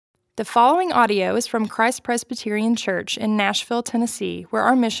The following audio is from Christ Presbyterian Church in Nashville, Tennessee, where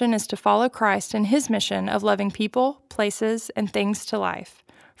our mission is to follow Christ in his mission of loving people, places, and things to life.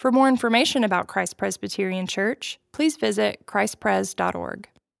 For more information about Christ Presbyterian Church, please visit christpres.org.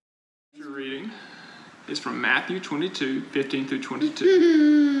 The reading is from Matthew 22, 15 through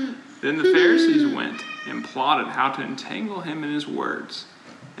 22. Then the Pharisees went and plotted how to entangle him in his words.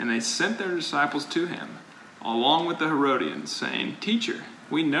 And they sent their disciples to him, along with the Herodians, saying, "Teacher,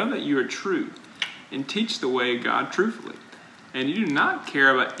 we know that you are true, and teach the way of God truthfully, and you do not care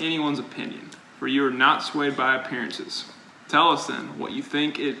about anyone's opinion, for you are not swayed by appearances. Tell us then what you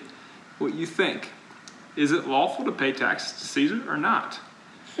think. Is it lawful to pay taxes to Caesar or not?"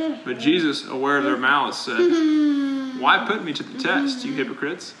 But Jesus, aware of their malice, said, "Why put me to the test, you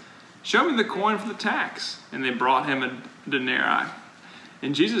hypocrites? Show me the coin for the tax." And they brought him a denarii.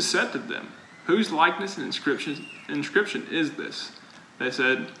 And Jesus said to them, "Whose likeness and inscription is this?" They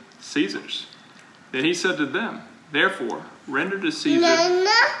said, "Caesar's." Then he said to them, "Therefore, render to Caesar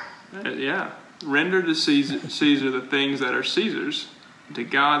Caesar the things that are Caesar's, and to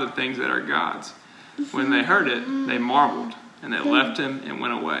God the things that are God's." When they heard it, they marveled, and they left him and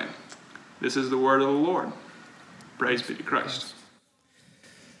went away. This is the word of the Lord. Praise be to Christ.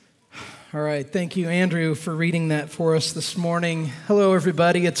 All right, thank you, Andrew, for reading that for us this morning. Hello,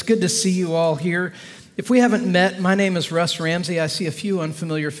 everybody. It's good to see you all here. If we haven't met, my name is Russ Ramsey. I see a few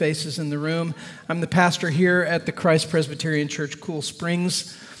unfamiliar faces in the room. I'm the pastor here at the Christ Presbyterian Church Cool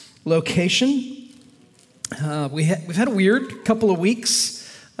Springs location. We've had a weird couple of weeks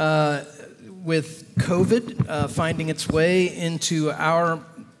with COVID finding its way into our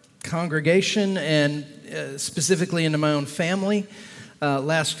congregation and specifically into my own family.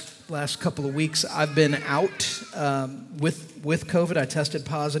 Last couple of weeks, I've been out with COVID. I tested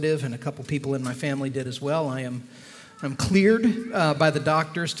positive, and a couple people in my family did as well. I'm cleared by the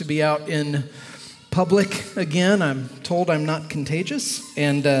doctors to be out in public again. I'm told I'm not contagious,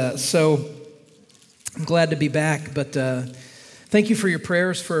 and so I'm glad to be back. But thank you for your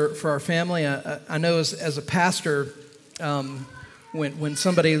prayers for our family. I know as a pastor, when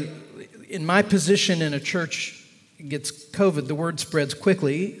somebody in my position in a church gets COVID, the word spreads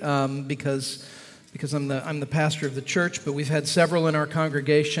quickly because I'm the pastor of the church. But we've had several in our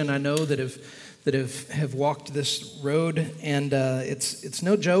congregation I know that have walked this road, and it's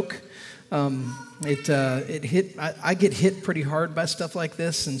no joke. I get hit pretty hard by stuff like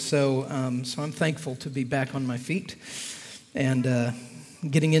this, and so I'm thankful to be back on my feet and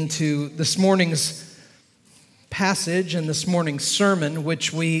getting into this morning's passage and this morning's sermon,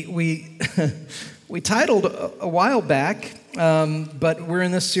 which we we titled a while back, but we're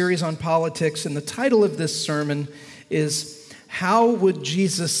in this series on politics, and the title of this sermon is "How Would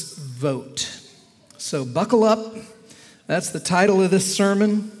Jesus Vote?" So buckle up. That's the title of this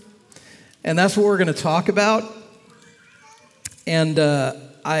sermon, and that's what we're going to talk about. And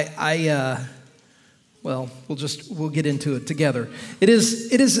we'll get into it together. It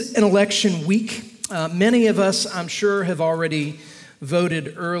is an election week. Many of us, I'm sure, have already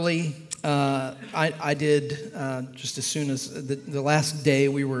voted early. I did just as soon as the last day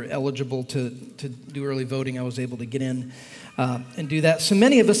we were eligible to do early voting. I was able to get in and do that. So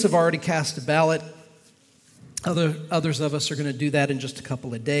many of us have already cast a ballot. Others of us are going to do that in just a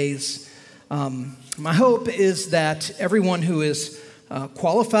couple of days. My hope is that everyone who is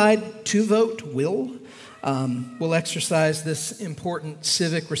qualified to vote will exercise this important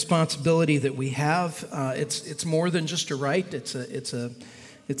civic responsibility that we have. It's more than just a right.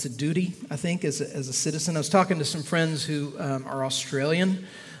 It's a duty, I think, as a citizen. I was talking to some friends who are Australian,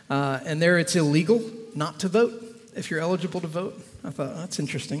 and there it's illegal not to vote if you're eligible to vote. I thought, that's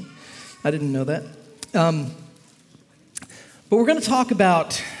interesting. I didn't know that. But we're going to talk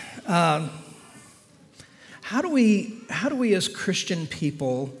about how do we as Christian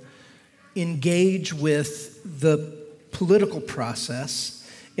people engage with the political process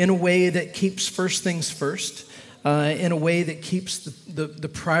in a way that keeps first things first, in a way that keeps the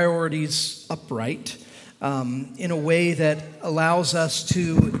priorities upright, in a way that allows us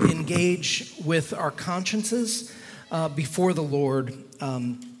to engage with our consciences before the Lord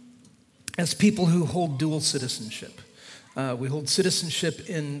as people who hold dual citizenship. We hold citizenship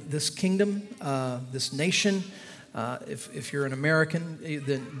in this kingdom, this nation. If you're an American,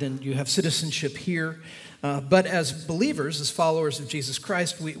 then you have citizenship here. But as believers, as followers of Jesus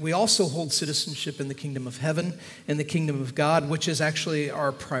Christ, we also hold citizenship in the kingdom of heaven, in the kingdom of God, which is actually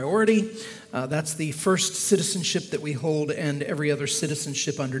our priority. That's the first citizenship that we hold, and every other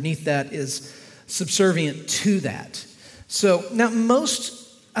citizenship underneath that is subservient to that. So now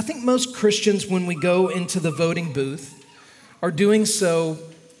I think most Christians, when we go into the voting booth, are doing so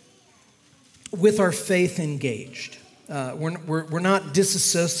with our faith engaged. We're not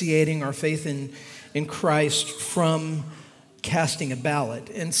disassociating our faith in Christ from casting a ballot.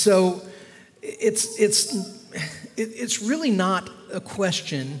 And so it's really not a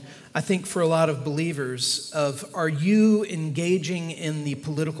question, I think, for a lot of believers of, are you engaging in the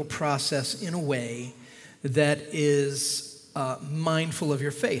political process in a way that is mindful of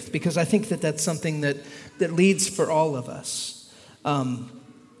your faith? Because I think that that's something that leads for all of us.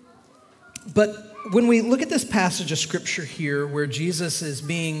 But when we look at this passage of Scripture here where Jesus is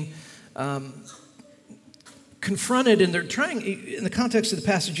being confronted, and they're trying, in the context of the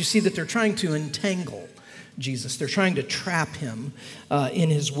passage, you see that they're trying to entangle Jesus. They're trying to trap him in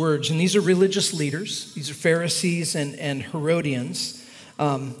his words. And these are religious leaders. These are Pharisees and Herodians,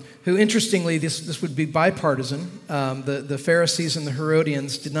 who, interestingly, this would be bipartisan. The Pharisees and the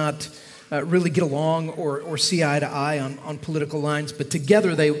Herodians did not really get along or see eye to eye on political lines, but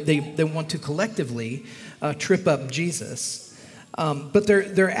together they want to collectively trip up Jesus. But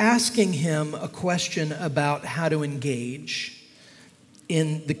they're asking him a question about how to engage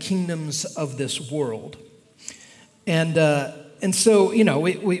in the kingdoms of this world. And so, you know,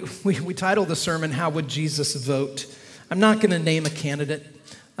 we titled the sermon, "How Would Jesus Vote?" I'm not going to name a candidate.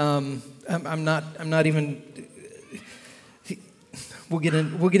 I'm not even. We'll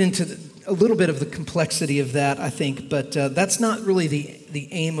get into a little bit of the complexity of that, I think, but that's not really the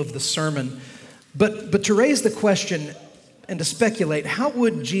aim of the sermon. But to raise the question and to speculate, how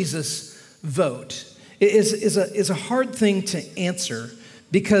would Jesus vote, is a hard thing to answer.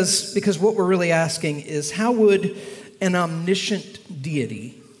 Because what we're really asking is, how would an omniscient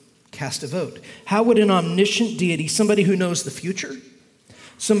deity cast a vote? How would an omniscient deity, somebody who knows the future,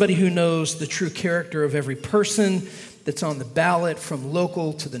 somebody who knows the true character of every person that's on the ballot from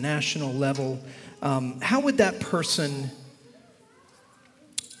local to the national level, how would that person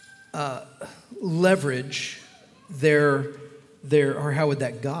leverage or how would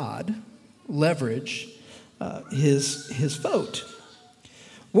that God leverage his vote?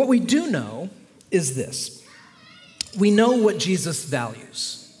 What we do know is this. We know what Jesus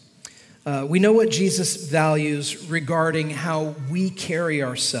values. We know what Jesus values regarding how we carry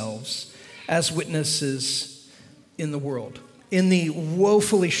ourselves as witnesses in the world. In the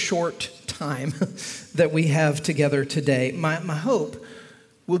woefully short time that we have together today, my hope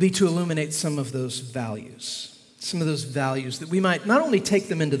will be to illuminate some of those values that we might not only take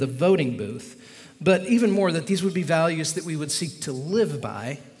them into the voting booth, but even more, that these would be values that we would seek to live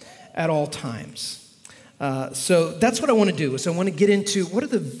by at all times. So that's what I want to do, is I want to get into what are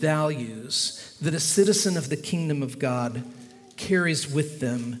the values that a citizen of the kingdom of God carries with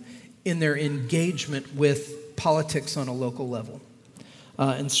them in their engagement with politics on a local level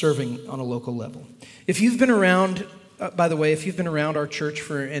and serving on a local level. If you've been around, by the way, if you've been around our church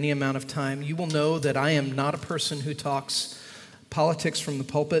for any amount of time, you will know that I am not a person who talks politics from the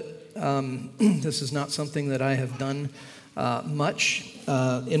pulpit. This is not something that I have done much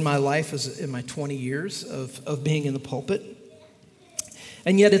in my life, in my 20 years of being in the pulpit.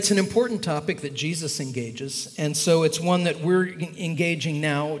 And yet it's an important topic that Jesus engages. And so it's one that we're engaging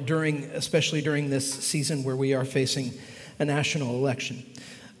now, especially during this season where we are facing a national election.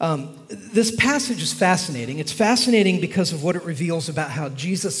 This passage is fascinating. It's fascinating because of what it reveals about how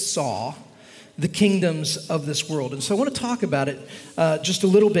Jesus saw the kingdoms of this world. And so I want to talk about it just a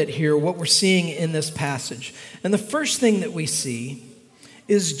little bit here, what we're seeing in this passage. And the first thing that we see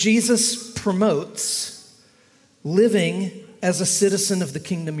is Jesus promotes living as a citizen of the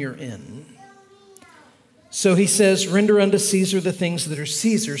kingdom you're in. So he says, render unto Caesar the things that are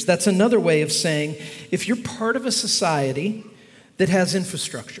Caesar's. That's another way of saying, if you're part of a society that has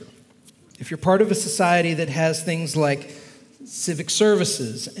infrastructure, if you're part of a society that has things like civic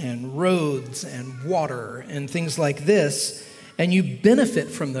services and roads and water and things like this, and you benefit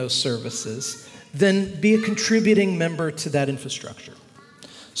from those services, then be a contributing member to that infrastructure.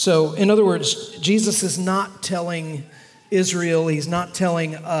 So, in other words, Jesus is not telling Israel, he's not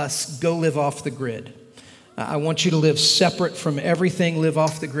telling us, go live off the grid. I want you to live separate from everything, live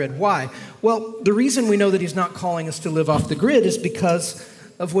off the grid. Why? Well, the reason we know that he's not calling us to live off the grid is because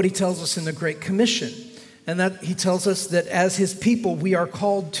of what he tells us in the Great Commission. And that he tells us that as his people, we are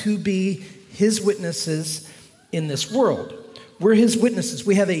called to be his witnesses in this world. We're his witnesses.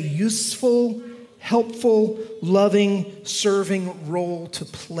 We have a useful, helpful, loving, serving role to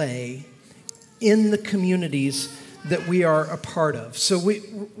play in the communities that we are a part of. So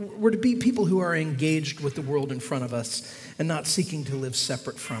we're to be people who are engaged with the world in front of us and not seeking to live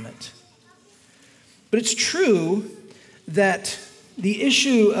separate from it. But it's true that the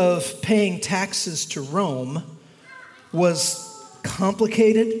issue of paying taxes to Rome was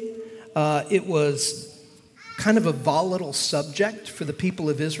complicated. It was kind of a volatile subject for the people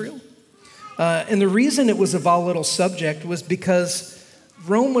of Israel. And the reason it was a volatile subject was because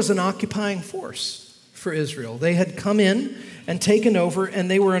Rome was an occupying force for Israel. They had come in and taken over,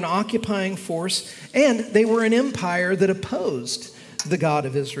 and they were an occupying force, and they were an empire that opposed the God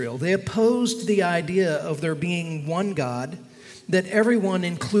of Israel. They opposed the idea of there being one God that everyone,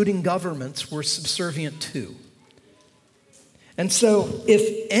 including governments, were subservient to. And so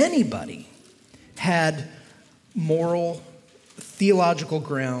if anybody had moral, theological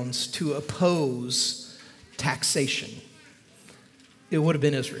grounds to oppose taxation, it would have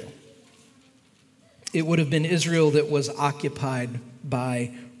been Israel. It would have been Israel that was occupied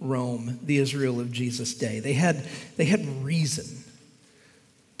by Rome, the Israel of Jesus' day. They had reason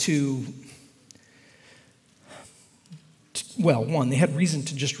they had reason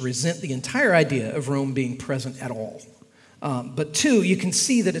to just resent the entire idea of Rome being present at all. But two, you can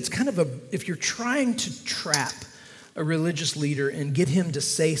see that it's kind of if you're trying to trap a religious leader and get him to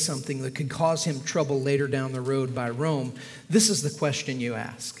say something that could cause him trouble later down the road by Rome, this is the question you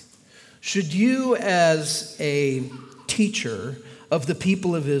ask. Should you, as a teacher of the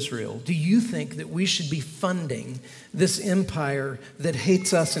people of Israel, do you think that we should be funding this empire that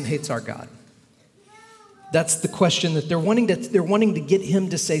hates us and hates our God? That's the question that they're wanting to get him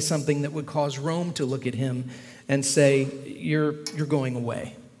to say something that would cause Rome to look at him and say, you're going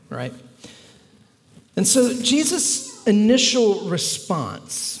away, right? And so Jesus' initial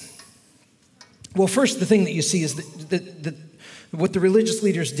response, well, first the thing that you see is that what the religious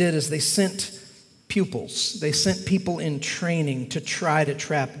leaders did is they sent pupils. They sent people in training to try to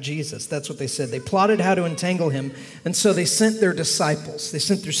trap Jesus. That's what they said. They plotted how to entangle him, and so they sent their disciples. They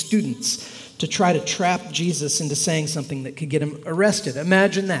sent their students to try to trap Jesus into saying something that could get him arrested.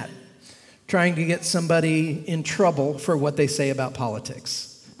 Imagine that, trying to get somebody in trouble for what they say about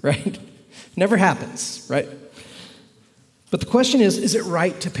politics, right? Never happens, right? But the question is it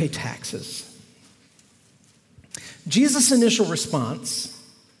right to pay taxes? Jesus' initial response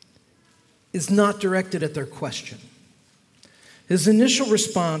is not directed at their question. His initial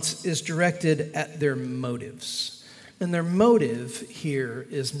response is directed at their motives. And their motive here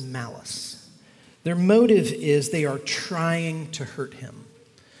is malice. Their motive is they are trying to hurt him.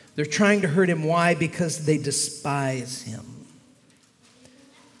 They're trying to hurt him. Why? Because they despise him.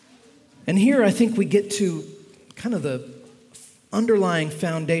 And here I think we get to kind of the underlying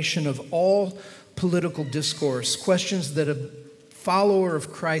foundation of all political discourse, questions that a follower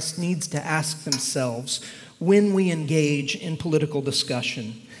of Christ needs to ask themselves when we engage in political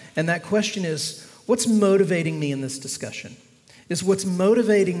discussion. And that question is, what's motivating me in this discussion? Is what's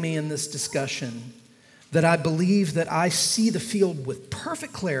motivating me in this discussion that I believe that I see the field with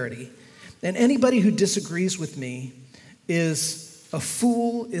perfect clarity, and anybody who disagrees with me is a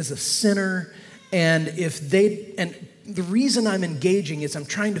fool, is a sinner, and the reason I'm engaging is I'm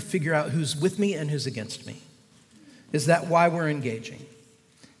trying to figure out who's with me and who's against me. Is that why we're engaging?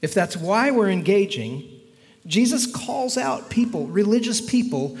 If that's why we're engaging, Jesus calls out people, religious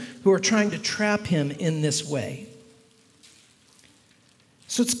people, who are trying to trap him in this way.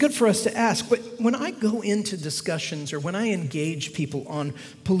 So it's good for us to ask, but when I go into discussions or when I engage people on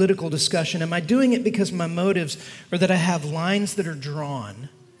political discussion, am I doing it because my motives are that I have lines that are drawn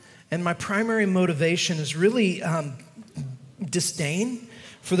and my primary motivation is really disdain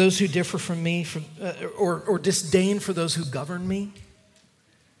for those who differ from me or disdain for those who govern me?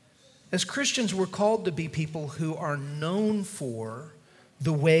 As Christians, we're called to be people who are known for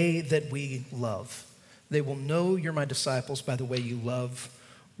the way that we love. They will know you're my disciples by the way you love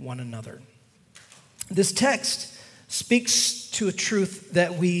one another. This text speaks to a truth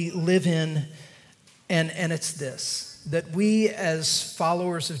that we live in, and it's this, that we as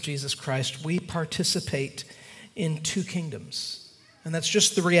followers of Jesus Christ, we participate in two kingdoms. And that's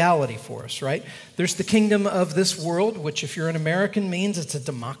just the reality for us, right? There's the kingdom of this world, which if you're an American means it's a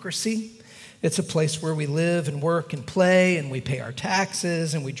democracy. It's a place where we live and work and play and we pay our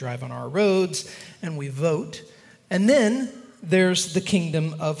taxes and we drive on our roads and we vote. And then there's the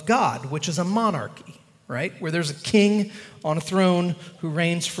kingdom of God, which is a monarchy, right? Where there's a king on a throne who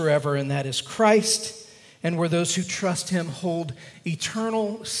reigns forever, and that is Christ, and where those who trust him hold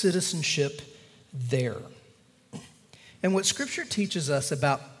eternal citizenship there. And what Scripture teaches us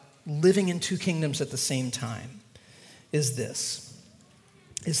about living in two kingdoms at the same time is this,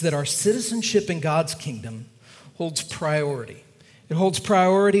 is that our citizenship in God's kingdom holds priority. It holds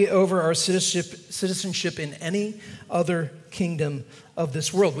priority over our citizenship in any other kingdom of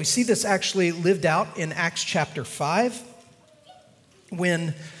this world. We see this actually lived out in Acts chapter 5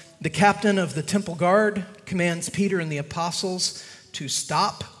 when the captain of the temple guard commands Peter and the apostles to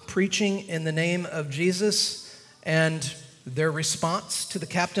stop preaching in the name of Jesus, and their response to the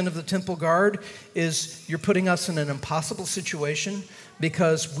captain of the temple guard is, you're putting us in an impossible situation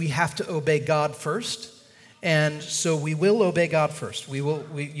because we have to obey God first, and so we will obey God first.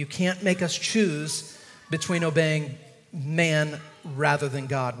 You can't make us choose between obeying man rather than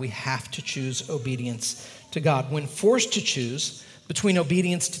God. We have to choose obedience to God. When forced to choose between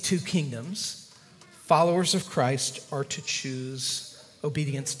obedience to two kingdoms, followers of Christ are to choose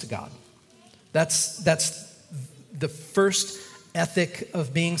obedience to God. That's the first ethic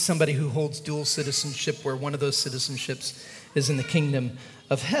of being somebody who holds dual citizenship, where one of those citizenships is in the kingdom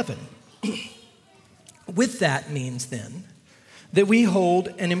of heaven. With that means then that we hold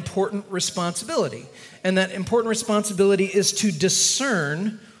an important responsibility. And that important responsibility is to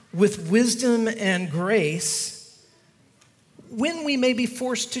discern with wisdom and grace when we may be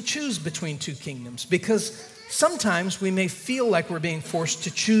forced to choose between two kingdoms. Because sometimes we may feel like we're being forced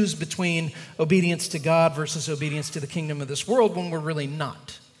to choose between obedience to God versus obedience to the kingdom of this world when we're really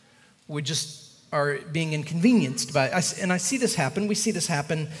not. We just are being inconvenienced by it. And I see this happen. We see this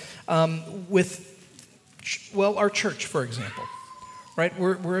happen with our church, for example. Right?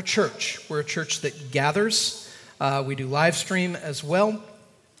 We're a church. We're a church that gathers. We do live stream as well.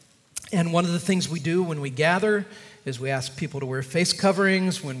 And one of the things we do when we gather is we ask people to wear face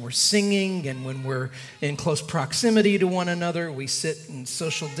coverings when we're singing, and when we're in close proximity to one another, we sit in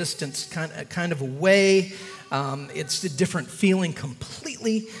social distance kind of a way. It's a different feeling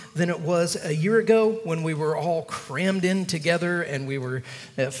completely than it was a year ago when we were all crammed in together and we were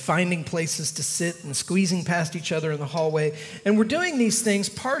finding places to sit and squeezing past each other in the hallway. And we're doing these things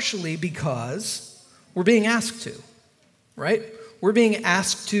partially because we're being asked to, right? We're being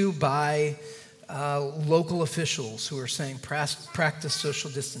asked to by local officials who are saying practice social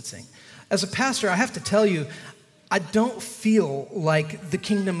distancing. As a pastor, I have to tell you, I don't feel like the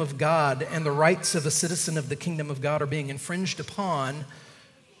kingdom of God and the rights of a citizen of the kingdom of God are being infringed upon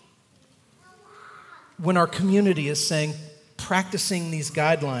when our community is saying practicing these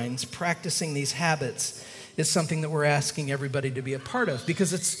guidelines, practicing these habits is something that we're asking everybody to be a part of,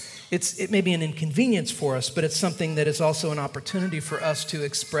 because it may be an inconvenience for us, but it's something that is also an opportunity for us to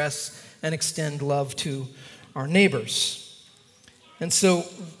express and extend love to our neighbors. And so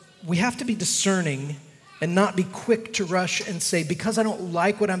we have to be discerning and not be quick to rush and say, because I don't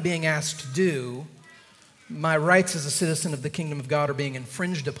like what I'm being asked to do, my rights as a citizen of the kingdom of God are being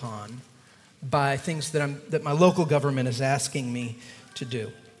infringed upon by things that my local government is asking me to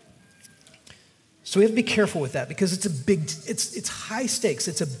do. So we have to be careful with that, because it's high stakes.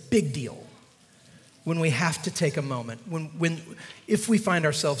 It's a big deal when we have to take a moment, if we find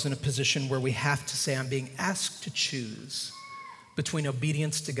ourselves in a position where we have to say, I'm being asked to choose between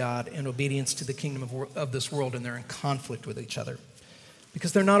obedience to God and obedience to the kingdom of this world, and they're in conflict with each other.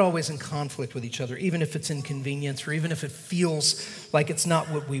 Because they're not always in conflict with each other, even if it's inconvenience or even if it feels like it's not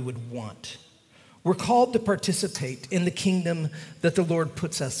what we would want. We're called to participate in the kingdom that the Lord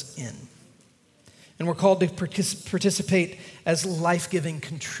puts us in. And we're called to participate as life-giving,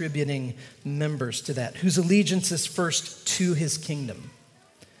 contributing members to that, whose allegiance is first to his kingdom.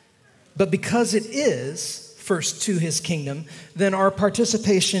 But because it is first to his kingdom, then our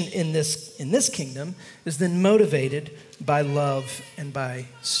participation in this kingdom is then motivated by love and by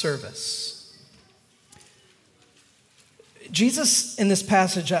service. Jesus, in this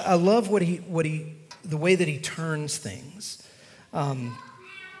passage, I love the way that he turns things.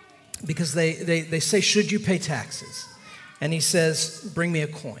 Because they say, should you pay taxes? And he says, bring me a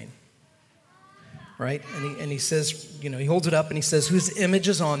coin, right? And he says, he holds it up and he says, whose image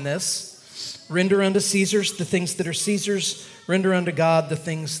is on this? Render unto Caesar's the things that are Caesar's, render unto God the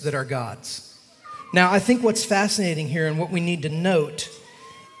things that are God's. Now, I think what's fascinating here and what we need to note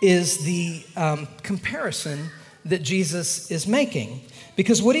is the comparison that Jesus is making.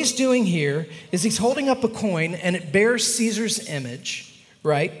 Because what he's doing here is he's holding up a coin and it bears Caesar's image,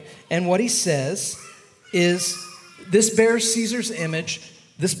 right? And what he says is, this bears Caesar's image,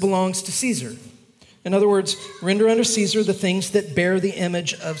 this belongs to Caesar. In other words, render unto Caesar the things that bear the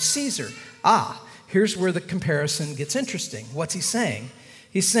image of Caesar. Here's where the comparison gets interesting. What's he saying?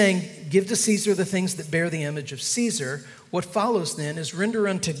 He's saying, give to Caesar the things that bear the image of Caesar. What follows then is render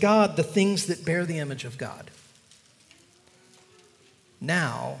unto God the things that bear the image of God.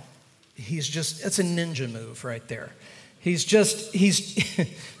 Now, it's a ninja move right there.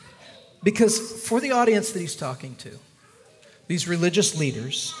 Because for the audience that he's talking to, these religious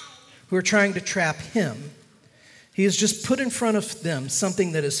leaders who are trying to trap him, he has just put in front of them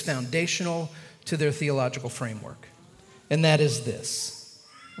something that is foundational to their theological framework. And that is this: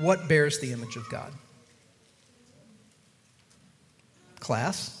 what bears the image of God?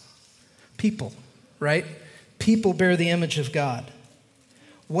 Class? People, right? People bear the image of God.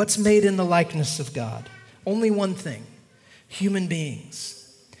 What's made in the likeness of God? Only one thing: human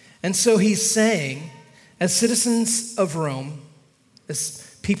beings. And so he's saying, as citizens of Rome,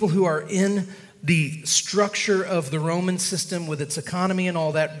 as people who are in the structure of the Roman system with its economy and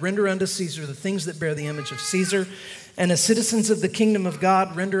all that, render unto Caesar the things that bear the image of Caesar. And as citizens of the kingdom of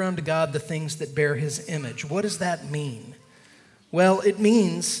God, render unto God the things that bear his image. What does that mean? Well, it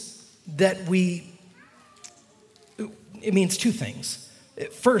means that it means two things.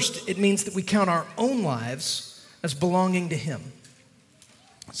 First, it means that we count our own lives as belonging to him.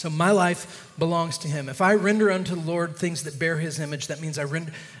 So my life belongs to him. If I render unto the Lord things that bear his image, that means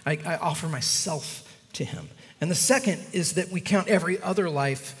I offer myself to him. And the second is that we count every other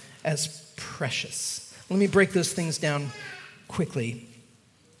life as precious. Let me break those things down quickly,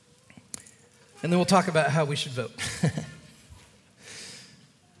 and then we'll talk about how we should vote.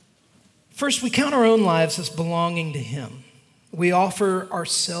 First, we count our own lives as belonging to him. We offer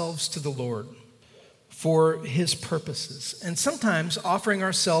ourselves to the Lord for his purposes. And sometimes offering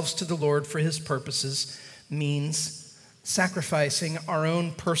ourselves to the Lord for his purposes means sacrificing our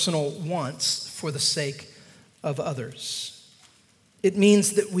own personal wants for the sake of others. It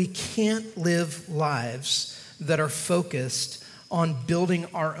means that we can't live lives that are focused on building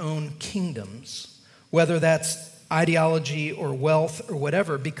our own kingdoms, whether that's ideology or wealth or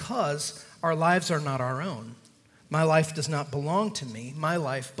whatever, because our lives are not our own. My life does not belong to me. My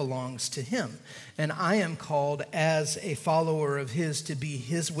life belongs to him. And I am called as a follower of his to be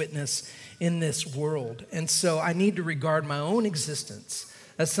his witness in this world. And so I need to regard my own existence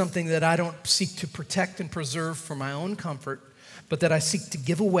as something that I don't seek to protect and preserve for my own comfort, but that I seek to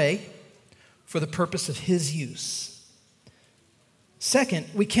give away for the purpose of his use. Second,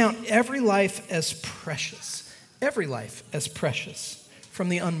 we count every life as precious. Every life as precious. From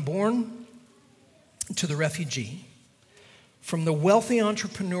the unborn to the refugee, from the wealthy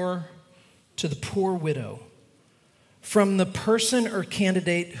entrepreneur to the poor widow, from the person or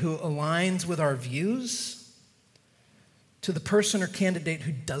candidate who aligns with our views to the person or candidate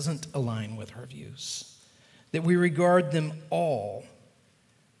who doesn't align with our views, that we regard them all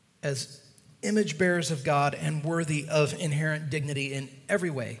as image bearers of God and worthy of inherent dignity in every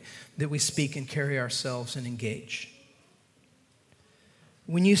way that we speak and carry ourselves and engage.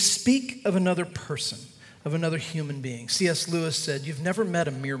 When you speak of another person, of another human being, C.S. Lewis said, you've never met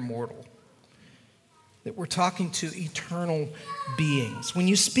a mere mortal. That we're talking to eternal beings. When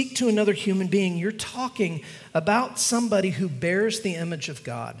you speak to another human being, you're talking about somebody who bears the image of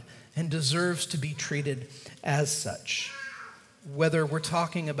God and deserves to be treated as such. Whether we're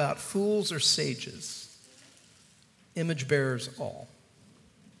talking about fools or sages, image bearers all.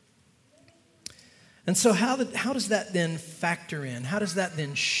 And so how does that then factor in? How does that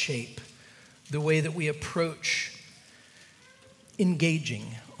then shape the way that we approach engaging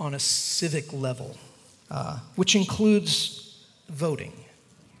on a civic level, which includes voting?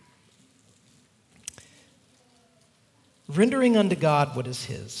 Rendering unto God what is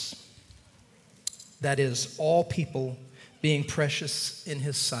his, that is, all people being precious in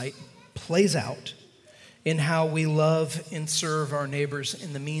his sight, plays out in how we love and serve our neighbors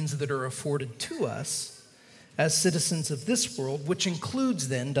in the means that are afforded to us as citizens of this world, which includes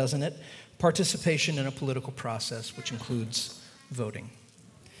then, doesn't it, participation in a political process, which includes voting.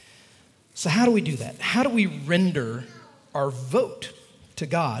 So how do we do that? How do we render our vote to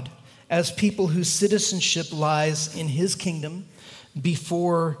God as people whose citizenship lies in his kingdom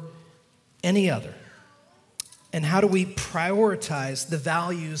before any other? And how do we prioritize the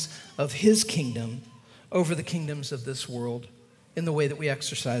values of his kingdom over the kingdoms of this world in the way that we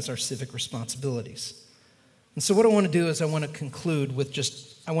exercise our civic responsibilities? And so what I want to do is I want to conclude with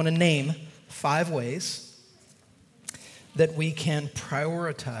I want to name 5 ways that we can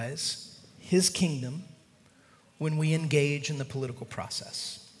prioritize his kingdom when we engage in the political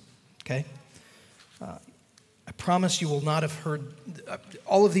process. Okay? I promise you will not have heard,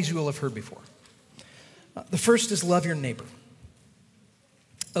 all of these you will have heard before. The first is love your neighbor.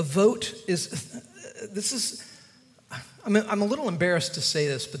 A vote is, I'm a little embarrassed to say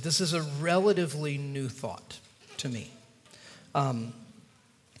this, but this is a relatively new thought to me. And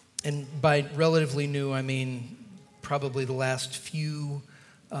by relatively new, I mean probably the last few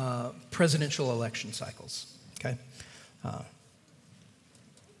presidential election cycles, okay?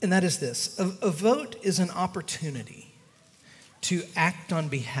 And that is this. A vote is an opportunity to act on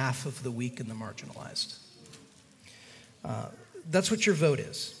behalf of the weak and the marginalized. That's what your vote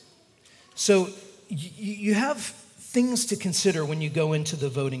is. So you have things to consider when you go into the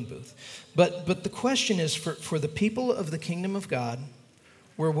voting booth. But the question is, for the people of the kingdom of God,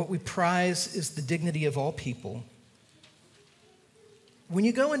 where what we prize is the dignity of all people, when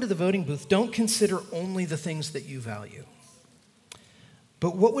you go into the voting booth, don't consider only the things that you value,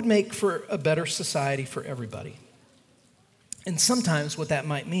 but what would make for a better society for everybody. And sometimes what that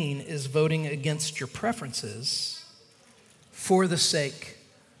might mean is voting against your preferences for the sake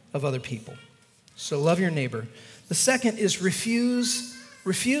of other people. So love your neighbor. The second is refuse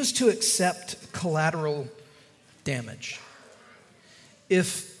to accept collateral damage.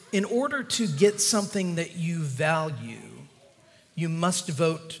 If in order to get something that you value, you must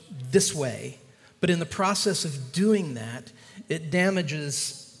vote this way, but in the process of doing that, it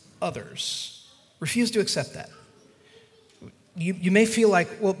damages others, refuse to accept that. You may feel like,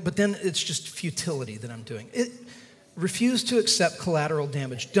 well, but then it's just futility that I'm doing. Refuse to accept collateral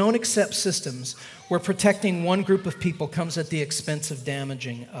damage. Don't accept systems where protecting one group of people comes at the expense of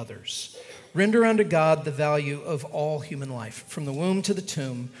damaging others. Render unto God the value of all human life, from the womb to the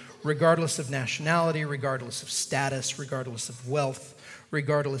tomb, regardless of nationality, regardless of status, regardless of wealth,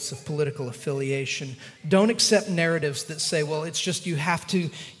 regardless of political affiliation. Don't accept narratives that say, well, it's just you have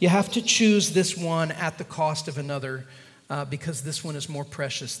to choose this one at the cost of another because this one is more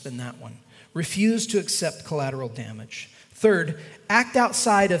precious than that one. Refuse to accept collateral damage. Third, act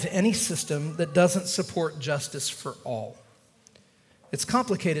outside of any system that doesn't support justice for all. It's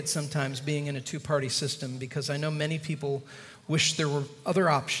complicated sometimes being in a two-party system because I know many people wish there were other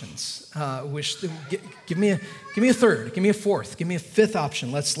options. Give me a third, give me a fourth, give me a fifth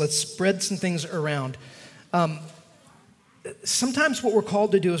option. Let's spread some things around. Sometimes what we're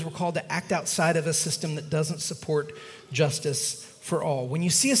called to do is we're called to act outside of a system that doesn't support justice for all. When you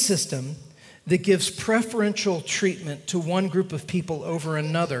see a system that gives preferential treatment to one group of people over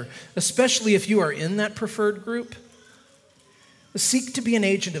another, especially if you are in that preferred group, seek to be an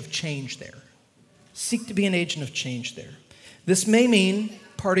agent of change there. Seek to be an agent of change there. This may mean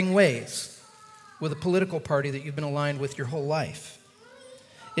parting ways with a political party that you've been aligned with your whole life.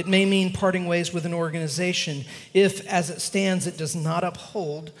 It may mean parting ways with an organization if, as it stands, it does not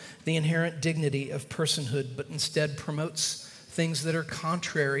uphold the inherent dignity of personhood, but instead promotes things that are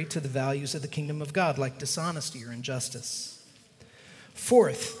contrary to the values of the kingdom of God, like dishonesty or injustice.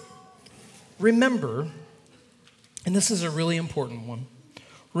 Fourth, remember, and this is a really important one,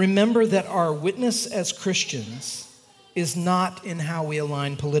 remember that our witness as Christians is not in how we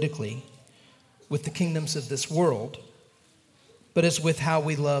align politically with the kingdoms of this world, but is with how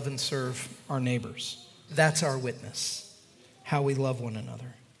we love and serve our neighbors. That's our witness, how we love one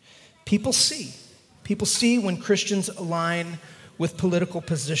another. People see when Christians align with political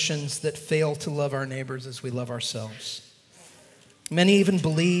positions that fail to love our neighbors as we love ourselves. Many even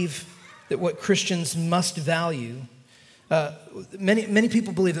believe that what Christians must value, many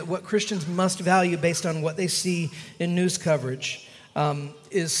people believe that what Christians must value based on what they see in news coverage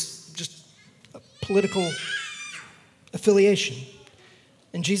is just political affiliation.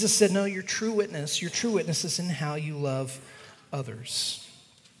 And Jesus said, no, your true witness is in how you love others.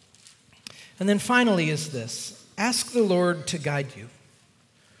 And then finally is this: ask the Lord to guide you.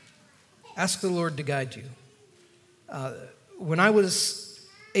 Ask the Lord to guide you. When I was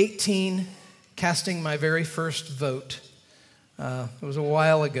 18, casting my very first vote, it was a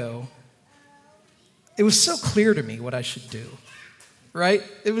while ago, it was so clear to me what I should do, right?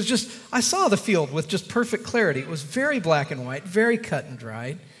 It was just, I saw the field with just perfect clarity. It was very black and white, very cut and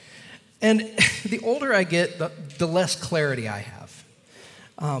dried. And the older I get, the less clarity I have.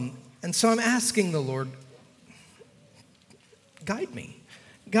 And so I'm asking the Lord, guide me,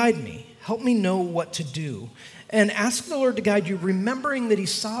 help me know what to do. And ask the Lord to guide you, remembering that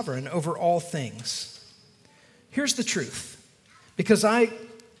He's sovereign over all things. Here's the truth, because I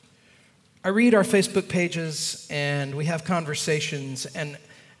read our Facebook pages and we have conversations, and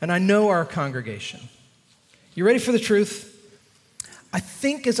I know our congregation. You ready for the truth? I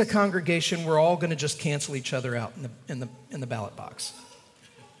think as a congregation we're all going to just cancel each other out in the ballot box.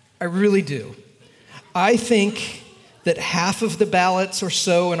 I really do. I think that half of the ballots or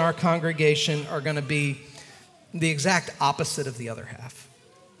so in our congregation are going to be the exact opposite of the other half.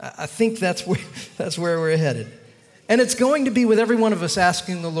 I think that's where we're headed. And it's going to be with every one of us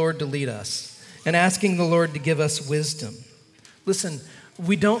asking the Lord to lead us and asking the Lord to give us wisdom. Listen,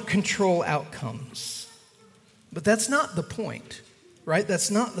 we don't control outcomes, but that's not the point, right? That's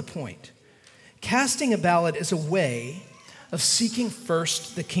not the point. Casting a ballot is a way of seeking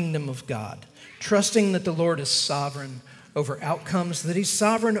first the kingdom of God, trusting that the Lord is sovereign over outcomes, that He's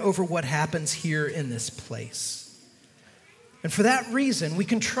sovereign over what happens here in this place. And for that reason, we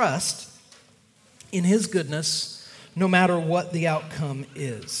can trust in His goodness no matter what the outcome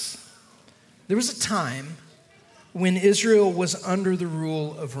is. There was a time when Israel was under the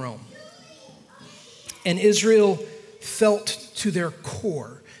rule of Rome. And Israel felt to their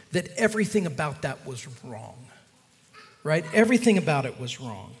core that everything about that was wrong, right? Everything about it was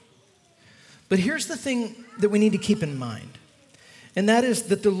wrong. But here's the thing that we need to keep in mind, and that is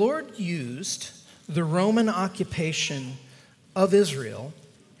that the Lord used the Roman occupation of Israel,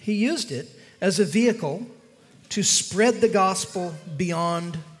 he used it as a vehicle to spread the gospel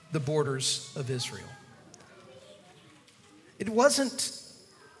beyond the borders of Israel. It wasn't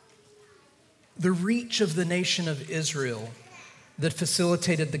the reach of the nation of Israel that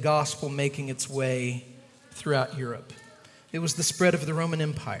facilitated the gospel making its way throughout Europe. It was the spread of the Roman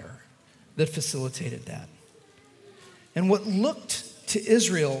Empire that facilitated that. And what looked to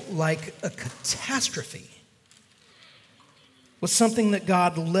Israel like a catastrophe was something that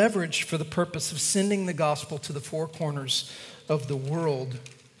God leveraged for the purpose of sending the gospel to the four corners of the world,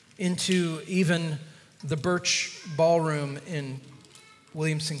 into even the Birch Ballroom in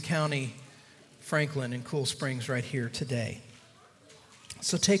Williamson County, Franklin, and Cool Springs right here today.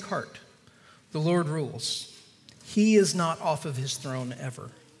 So take heart. The Lord rules. He is not off of his throne ever.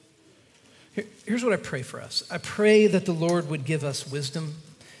 Here's what I pray for us. I pray that the Lord would give us wisdom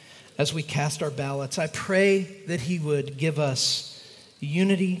as we cast our ballots. I pray that he would give us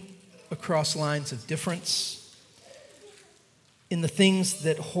unity across lines of difference in the things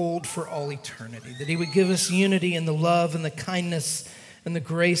that hold for all eternity. That he would give us unity in the love and the kindness and the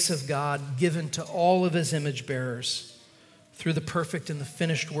grace of God given to all of his image bearers through the perfect and the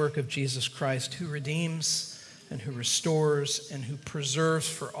finished work of Jesus Christ, who redeems and who restores and who preserves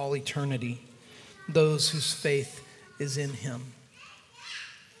for all eternity those whose faith is in him.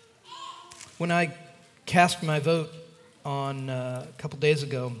 When I cast my vote on a couple days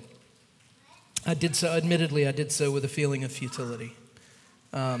ago, I did so with a feeling of futility.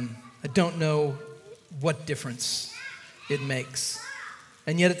 I don't know what difference it makes.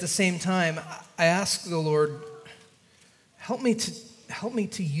 And yet at the same time, I ask the Lord, help me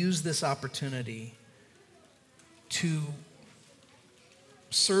to use this opportunity to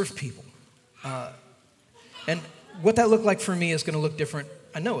serve people. And what that looked like for me is going to look different.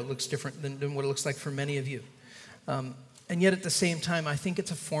 I know it looks different than what it looks like for many of you. And yet at the same time, I think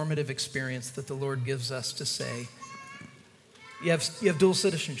it's a formative experience that the Lord gives us to say, you have dual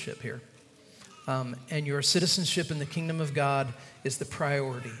citizenship here. And your citizenship in the kingdom of God is the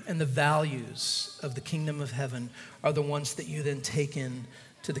priority. And the values of the kingdom of heaven are the ones that you then take in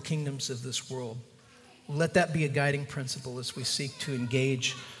to the kingdoms of this world. Let that be a guiding principle as we seek to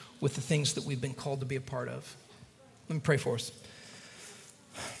engage with the things that we've been called to be a part of. Let me pray for us.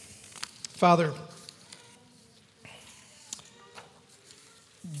 Father,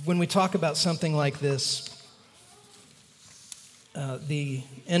 when we talk about something like this, the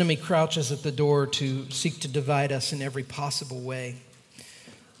enemy crouches at the door to seek to divide us in every possible way.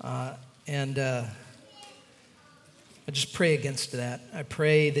 And I just pray against that. I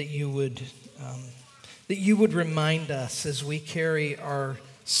pray that you would remind us as we carry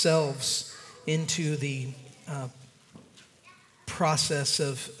ourselves into the process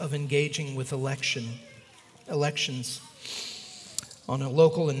of engaging with elections on a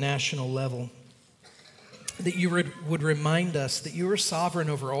local and national level, that you would remind us that you are sovereign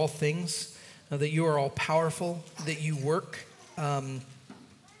over all things, that you are all powerful, that you work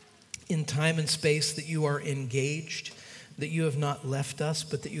in time and space, that you are engaged, that you have not left us,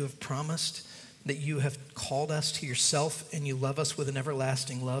 but that you have promised, that you have called us to yourself, and you love us with an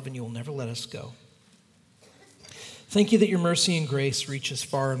everlasting love, and you will never let us go. Thank you that your mercy and grace reaches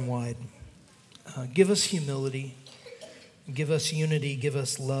far and wide. Give us humility, give us unity, give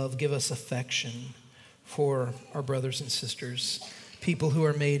us love, give us affection for our brothers and sisters, people who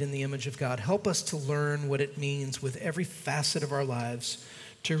are made in the image of God. Help us to learn what it means with every facet of our lives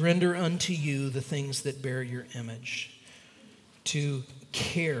to render unto you the things that bear your image, to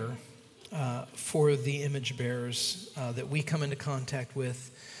care for the image bearers that we come into contact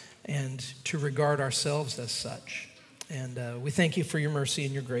with, and to regard ourselves as such. And we thank you for your mercy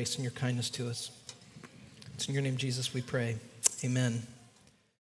and your grace and your kindness to us. It's in your name, Jesus, we pray. Amen.